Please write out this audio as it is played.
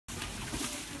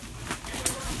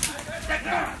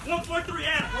143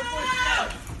 Adam. 143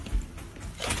 Adam.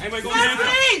 Anybody go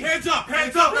Hands up.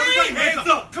 Everybody hands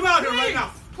up. Come out here right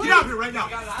now. Get out here right now.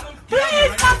 Please,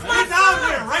 Get out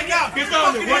here right now. Get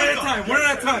down there. One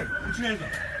at a time. Put your hands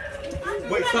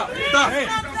up. Wait, stop.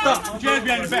 Stop. Put your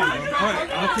hands behind your back. All right,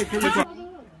 I'll take care of it.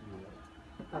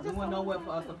 Because there wasn't nowhere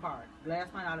for us to park.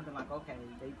 Last night I'd have been like, okay,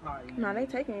 they partying. No, they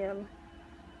taking Yella.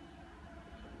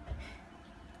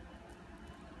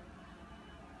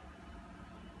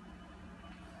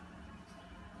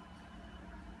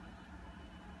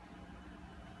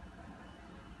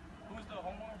 Who's the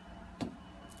homeowner?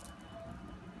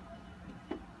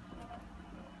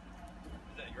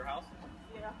 Is that your house?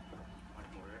 Yeah.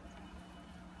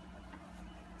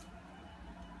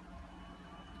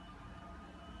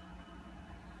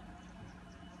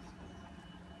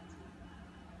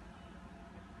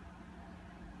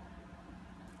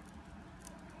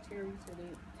 Terry said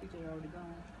that TJ already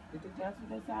gone. That's what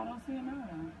they said. I don't see him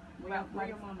around. Where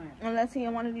your mama at? Unless he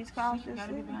in one of these cars. She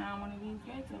gotta be behind one of these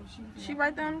gates. Or She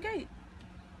right there on the gate.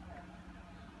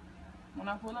 When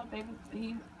I pull up, I don't see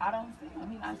him.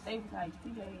 They was like,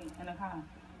 TJ in the car.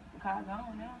 The car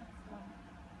gone now. So,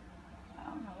 I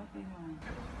don't know what they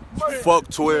doing. Fuck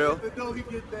 12.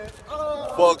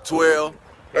 Fuck 12.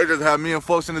 They just have me and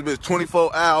folks in this bitch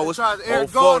 24 hours. They trying to air on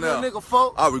guard phone that now. nigga,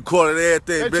 folk. I recorded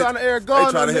everything, They bitch. trying to air guard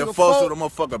They trying to that hit nigga, folks folk. with a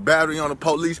motherfucking battery on the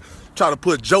police. Trying to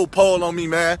put Joe Pole on me,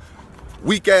 man.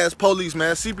 Weak ass police,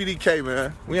 man. CPDK,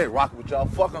 man. We ain't rocking with y'all.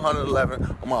 Fucking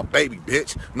 111 on my baby,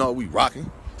 bitch. No, we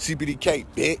rocking. CPDK,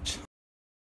 bitch.